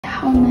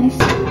how nice.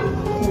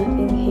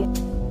 Nothing here.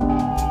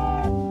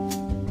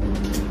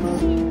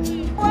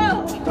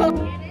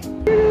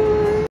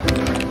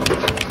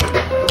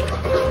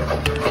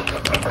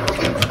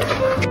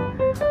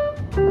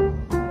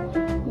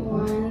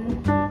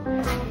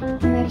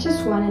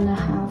 Just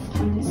 1.5,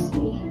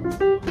 honestly.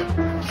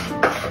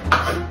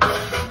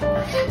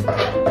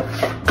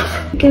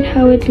 Look at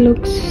how it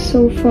looks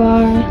so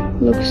far.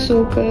 Looks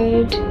so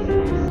good.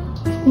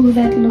 Oh,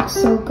 that looks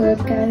so good,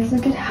 guys.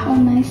 Look at how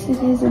nice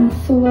it is and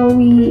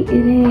flowy it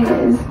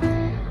is.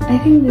 I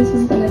think this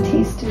is gonna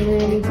taste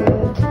really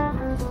good.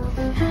 I'm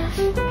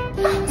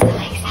so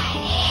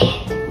excited.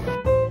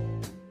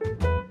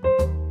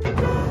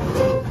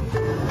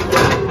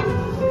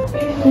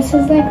 This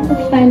is like the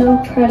final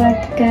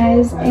product,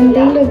 guys, and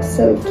they look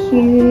so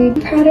cute.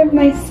 I'm proud of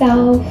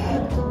myself.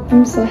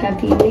 I'm so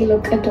happy. They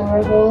look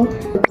adorable.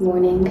 Good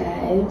morning,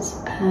 guys.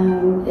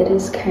 It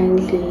is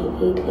currently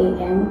 8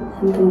 a.m.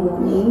 in the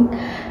morning.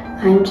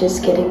 I'm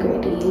just getting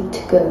ready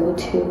to go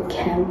to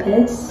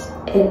campus.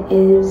 It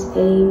is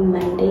a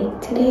Monday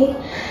today.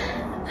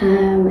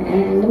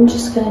 And I'm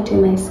just gonna do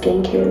my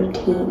skincare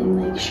routine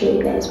and like show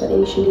you guys what I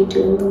usually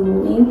do in the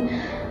morning.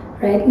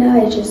 Right now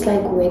I just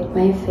like wet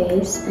my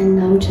face and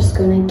now I'm just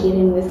gonna get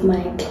in with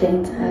my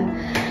cleanser.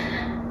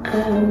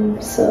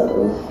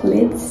 So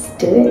let's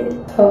do it.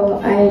 So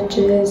I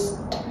just,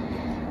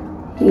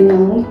 you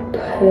know,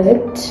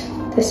 put,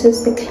 this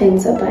is the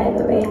cleanser by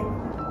the way.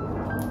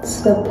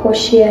 It's the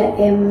Portia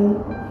M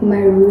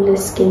Marula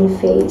Skin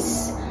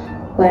Face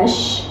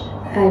Wash,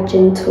 a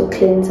gentle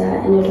cleanser,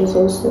 and it is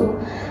also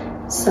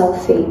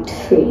sulfate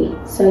free.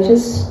 So I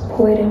just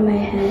pour it in my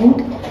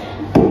hand.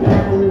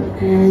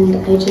 And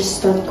I just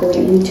start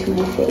going into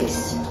my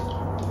face.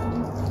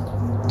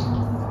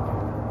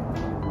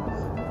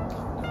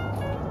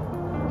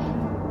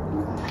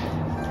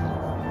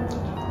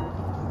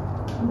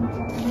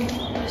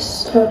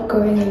 Just start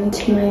going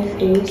into my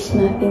face,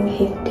 nothing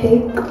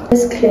hectic.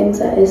 This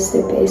cleanser is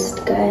the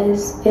best,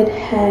 guys. It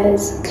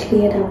has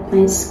cleared up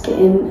my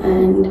skin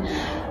and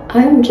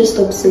I'm just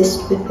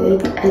obsessed with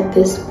it at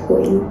this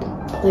point.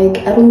 Like,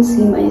 I don't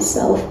see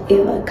myself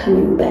ever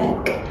coming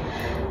back.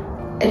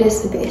 It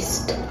is the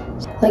best.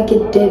 Like,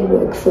 it did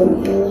work for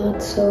me a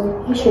lot,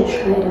 so you should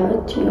try it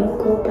out. You know,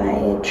 go buy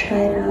it, try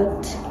it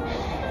out,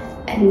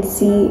 and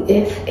see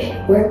if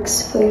it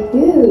works for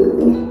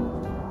you.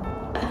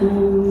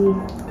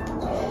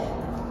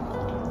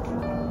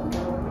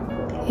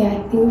 Yeah,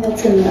 I think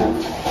that's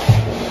enough,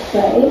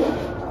 right?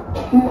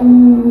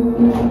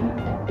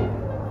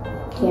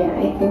 Yeah,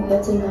 I think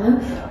that's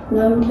enough.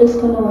 Now I'm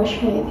just gonna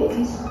wash my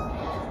face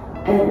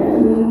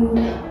and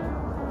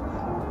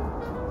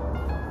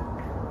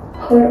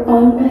put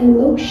on my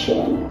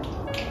lotion.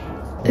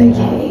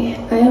 Okay,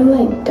 I am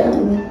like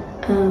done.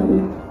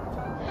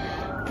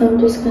 I'm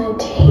just gonna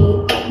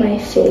take my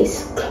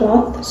face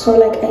cloth. So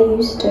like I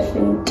use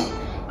different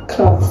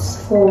cloths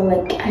for,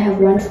 like, I have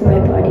one for my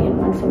body and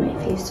one for my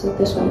face. So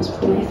this one is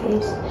for my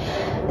face.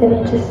 Then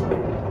I just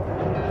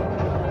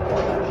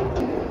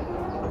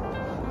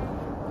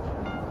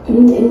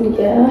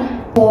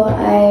Before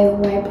I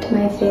wiped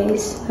my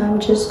face, I'm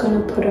just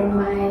gonna put on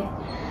my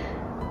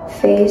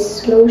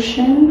face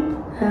lotion.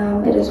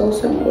 It is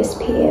also an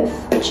SPF,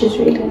 which is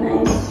really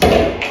nice.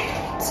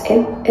 It's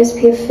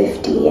SPF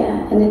 50,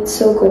 yeah, and it's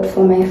so good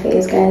for my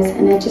face, guys,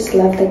 and I just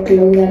love the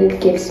glow that it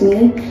gives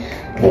me,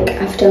 like,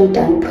 after I'm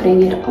done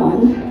putting it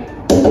on.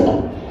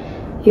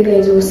 You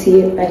guys will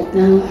see it right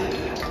now.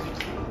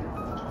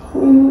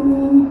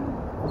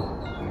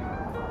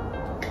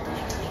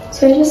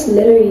 So I just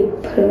literally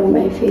put it on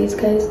my face,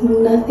 guys,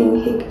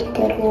 nothing hectic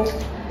at all.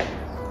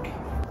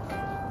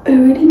 It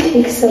really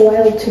takes a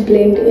while to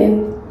blend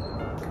in.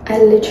 I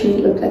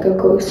literally look like a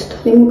ghost.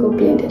 Let me go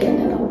blend it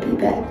in and I'll be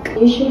back.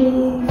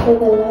 Usually for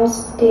the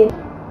last day,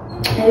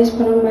 I just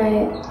put on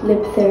my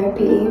lip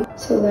therapy.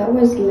 So that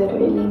was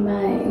literally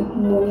my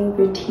morning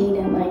routine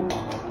and like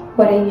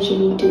what I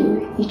usually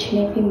do each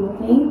and every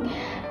morning.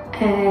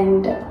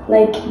 And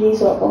like,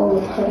 these are all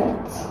the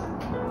products.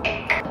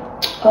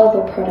 All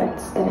the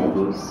products that I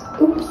use.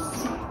 Oops.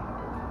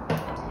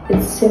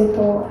 It's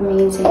simple,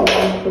 amazing,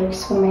 and it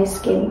works for my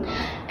skin.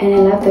 And I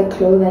love the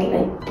glow that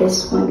like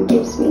this one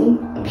gives me.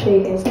 I'm sure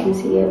you guys can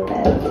see it,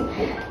 but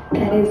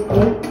that is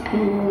it.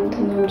 And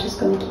now I'm just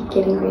gonna keep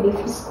getting ready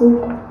for school.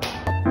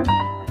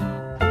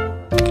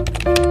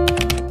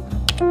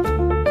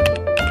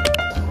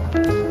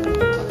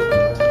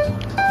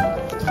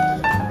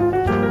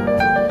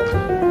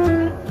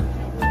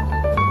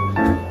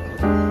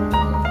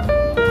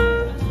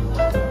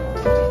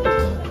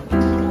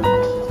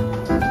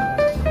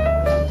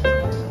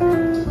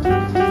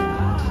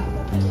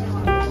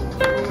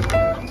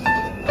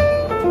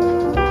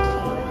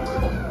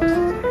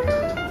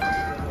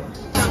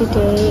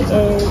 Today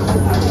is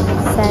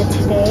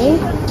Saturday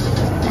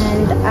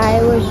and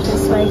I was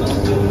just like,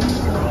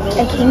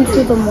 I came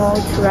to the mall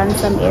to run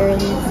some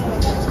errands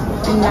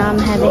and now I'm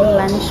having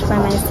lunch by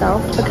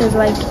myself because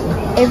like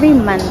every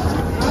month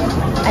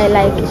I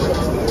like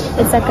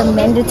it's like a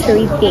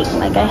mandatory thing.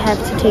 Like I have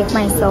to take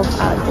myself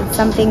out. It's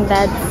something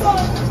that's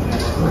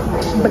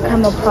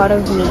become a part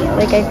of me.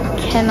 Like I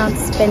cannot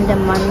spend a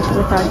month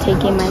without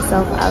taking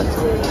myself out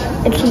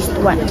at least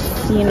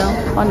once, you know,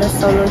 on a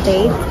solo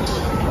date,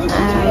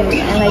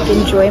 and like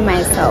enjoy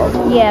myself.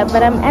 Yeah,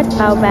 but I'm at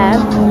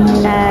Baobab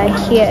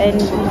here in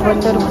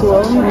Rotterdam,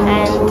 and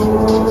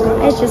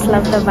I just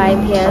love the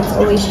vibe here. It's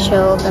always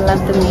chill. I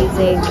love the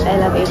music. I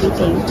love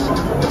everything.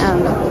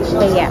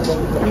 But yeah,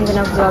 I'm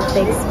gonna vlog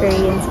the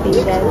experience for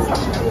you guys.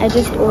 I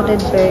just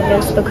ordered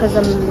burgers because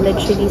I'm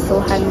literally so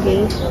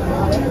hungry,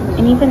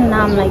 and even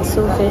now I'm like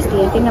so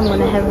thirsty. I think I'm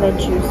gonna have a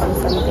juice or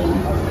something.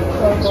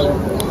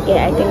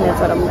 Yeah, I think that's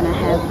what I'm gonna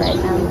have right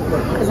now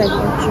because I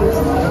got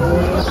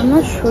juice. I'm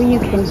not sure you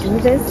can do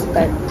this,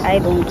 but I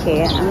don't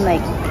care. I'm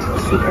like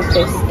super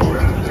thirsty.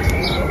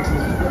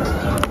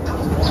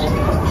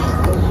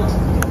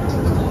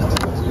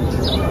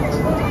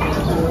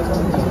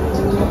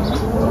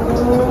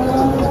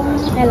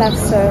 I love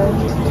syrup.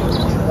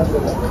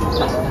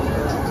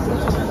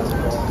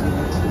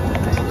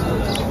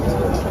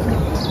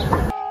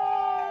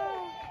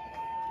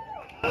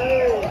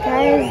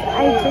 Guys,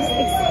 I just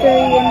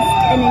experienced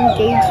an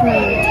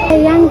engagement. A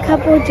young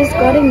couple just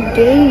got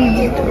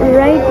engaged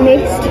right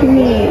next to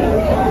me.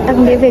 I've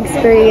never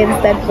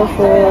experienced that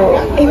before.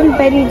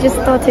 Everybody just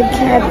started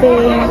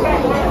clapping.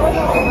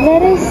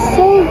 That is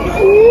so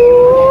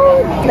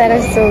cute. That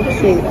is so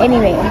cute.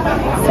 Anyway,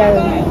 so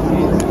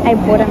I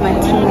bought a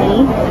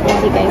martini,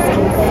 as you guys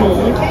can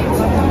see,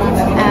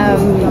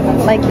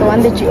 like the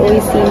one that you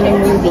always see in the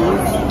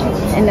movies,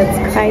 and it's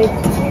quite,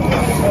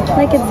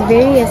 like, it's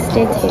very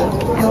aesthetic,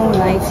 I won't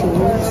lie to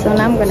you. So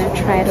now I'm gonna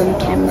try it on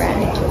camera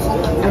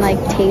and like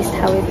taste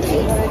how it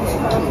tastes.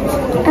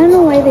 I don't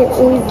know why they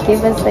always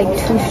give us like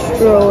 2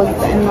 straws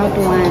and not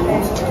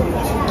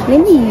 1. Let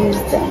me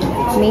use them.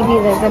 Maybe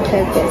there's a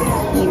purpose,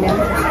 you know.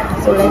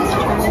 So let's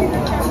try it.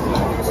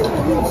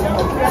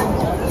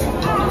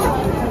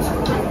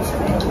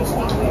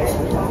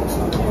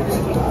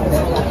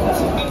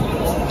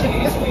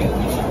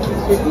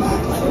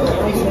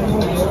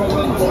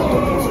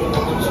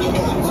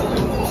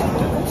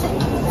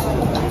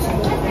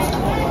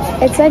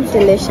 It's like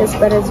delicious,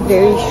 but it's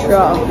very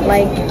strong.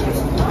 Like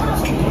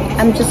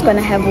I'm just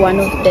gonna have one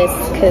of this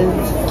because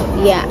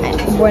yeah,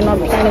 we're not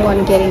planning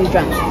on getting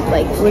drunk.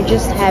 Like we're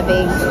just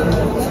having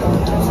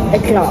a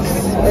glass,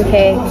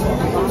 okay?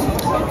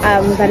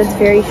 But it's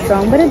very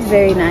strong, but it's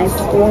very nice.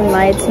 I won't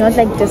lie, it's not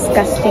like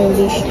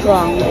disgustingly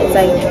strong. It's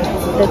like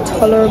the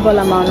tolerable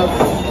amount of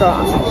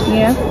strong,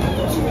 you know?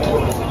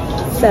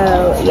 So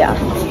yeah,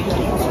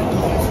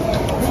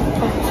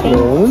 thank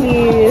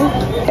you.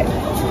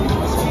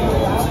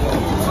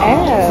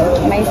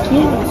 Oh, my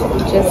food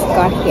just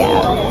got here,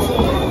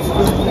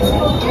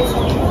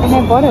 and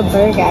I bought a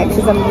burger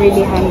because I'm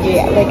really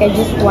hungry. Like I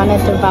just wanted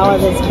to devour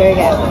this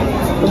burger,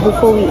 but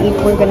before we eat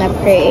we're gonna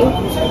pray.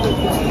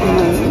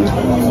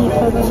 Heavenly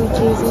Father, Lord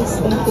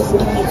Jesus, thank you so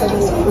much for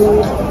this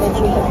food that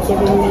you have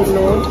given me,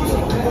 Lord.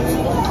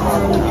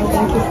 I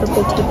thank you for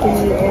protecting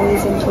me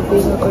always and for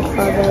being a good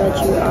Father that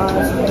you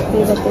are. I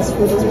pray that this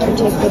food is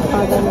protected,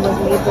 Father, and was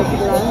made with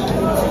love,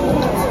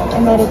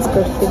 and that it's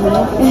good for me.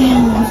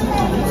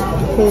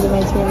 Praise my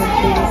name of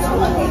Jesus.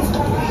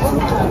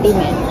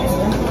 Amen.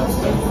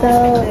 So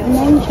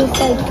now I'm just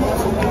like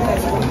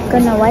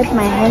gonna wipe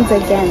my hands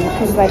again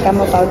because like I'm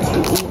about to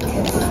eat.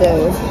 So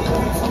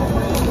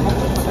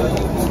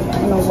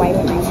I'm gonna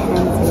wipe my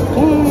hands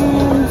again.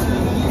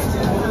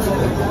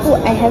 Oh,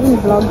 I haven't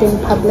vlogged in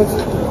public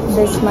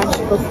this much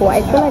before.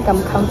 I feel like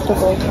I'm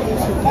comfortable.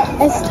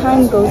 As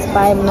time goes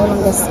by, I'm no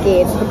longer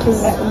scared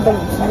because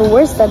the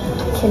worst that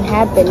can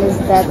happen is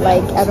that,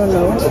 like, I don't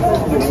know,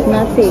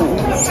 nothing.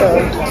 So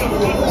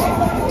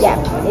yeah,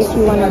 if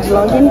you want to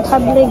vlog in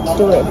public,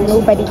 do it.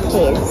 Nobody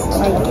cares.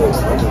 Like,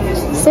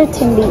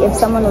 certainly if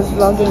someone was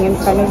vlogging in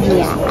front of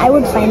me, I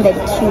would find that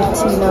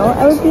cute, you know.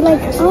 I would be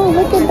like, oh,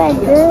 look at that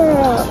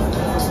girl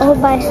all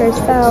by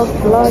herself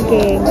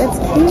vlogging. That's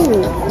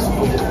cute.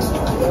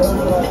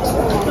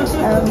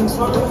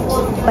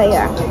 But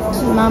yeah,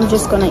 now I'm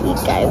just gonna eat,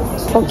 guys.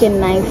 Fucking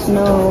knife,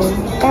 no.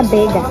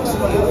 Kabega,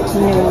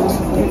 no.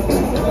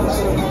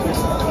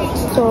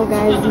 So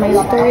guys, my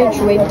storage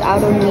went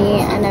out on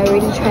me and I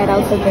already tried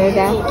out the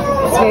burger.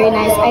 It's very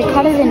nice. I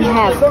cut it in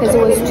half because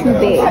it was too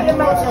big,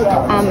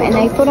 and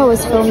I thought I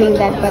was filming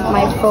that, but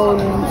my phone,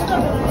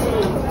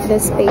 the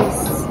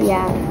space,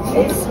 yeah,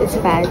 it's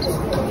bad.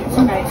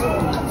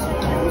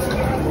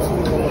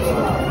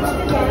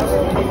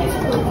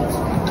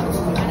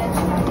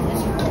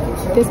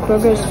 This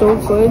burger is so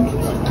good.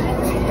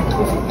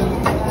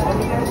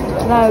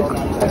 Like,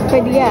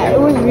 but yeah, it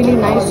was really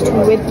nice to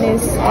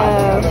witness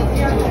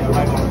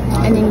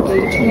an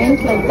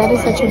engagement. Like, that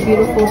is such a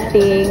beautiful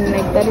thing.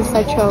 Like, that is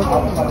such a...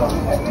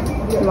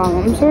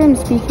 Wow, I'm sorry I'm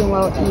speaking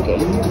while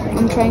eating.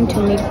 I'm trying to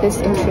make this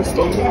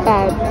interesting.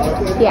 But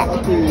yeah,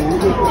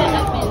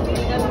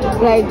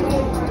 like,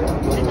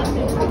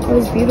 it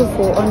was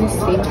beautiful,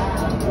 honestly.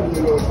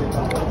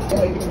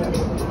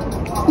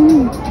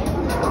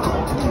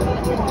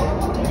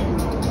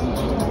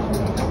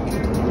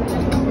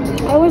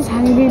 I was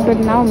hungry, but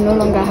now I'm no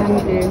longer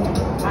hungry.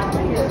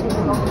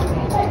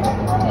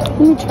 Let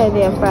me try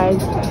their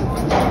fries.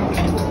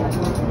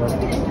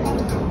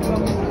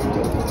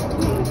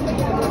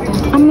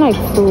 I'm like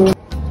full.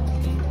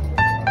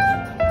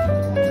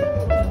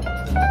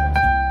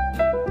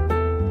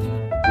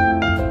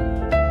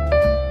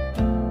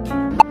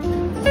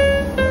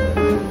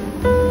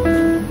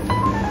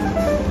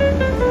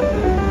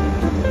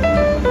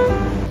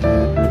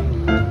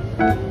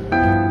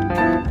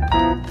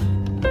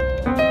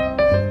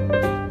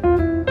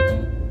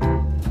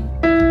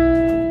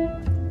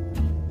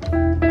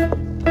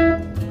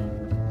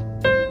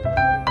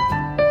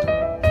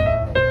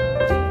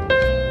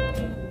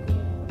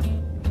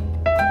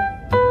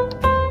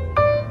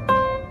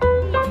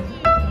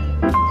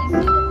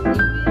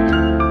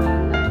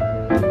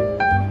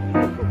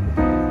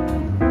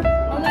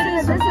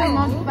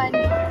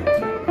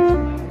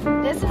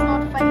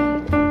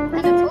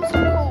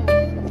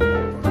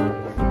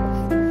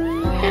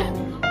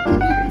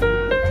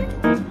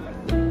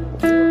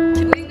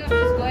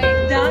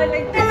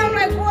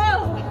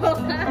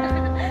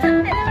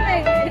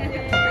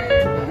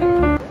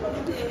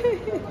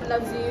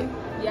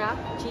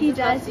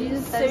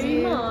 Jesus so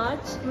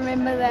much.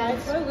 Remember that.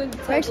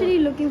 We're actually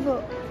looking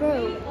for,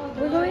 bro,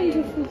 we're going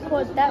to food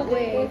court that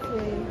way.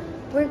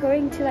 We're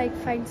going to like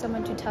find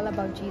someone to tell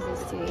about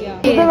Jesus today. Yeah.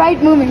 At the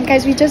right moment,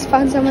 guys, we just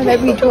found someone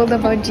that we told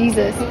about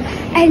Jesus.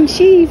 And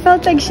she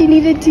felt like she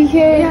needed to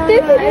hear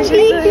it.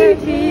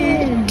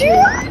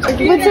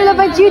 Mabusela,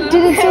 but you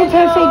did it so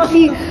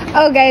perfectly.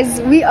 Oh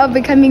guys, we are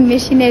becoming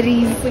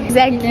missionaries.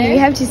 Exactly. We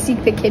have to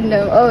seek the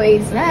kingdom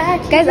always.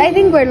 Guys, I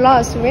think we're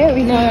lost. Where are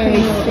we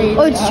going?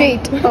 Oh, it's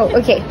straight. Oh,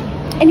 okay.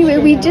 Anyway,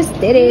 we just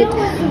did it.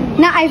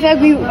 Now I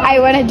feel like I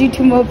want to do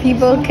 2 more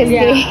people because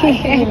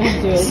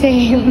they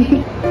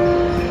same.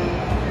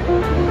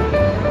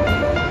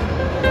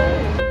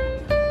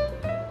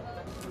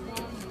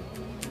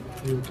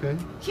 You okay?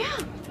 Yeah,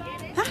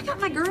 I got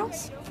my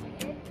girls.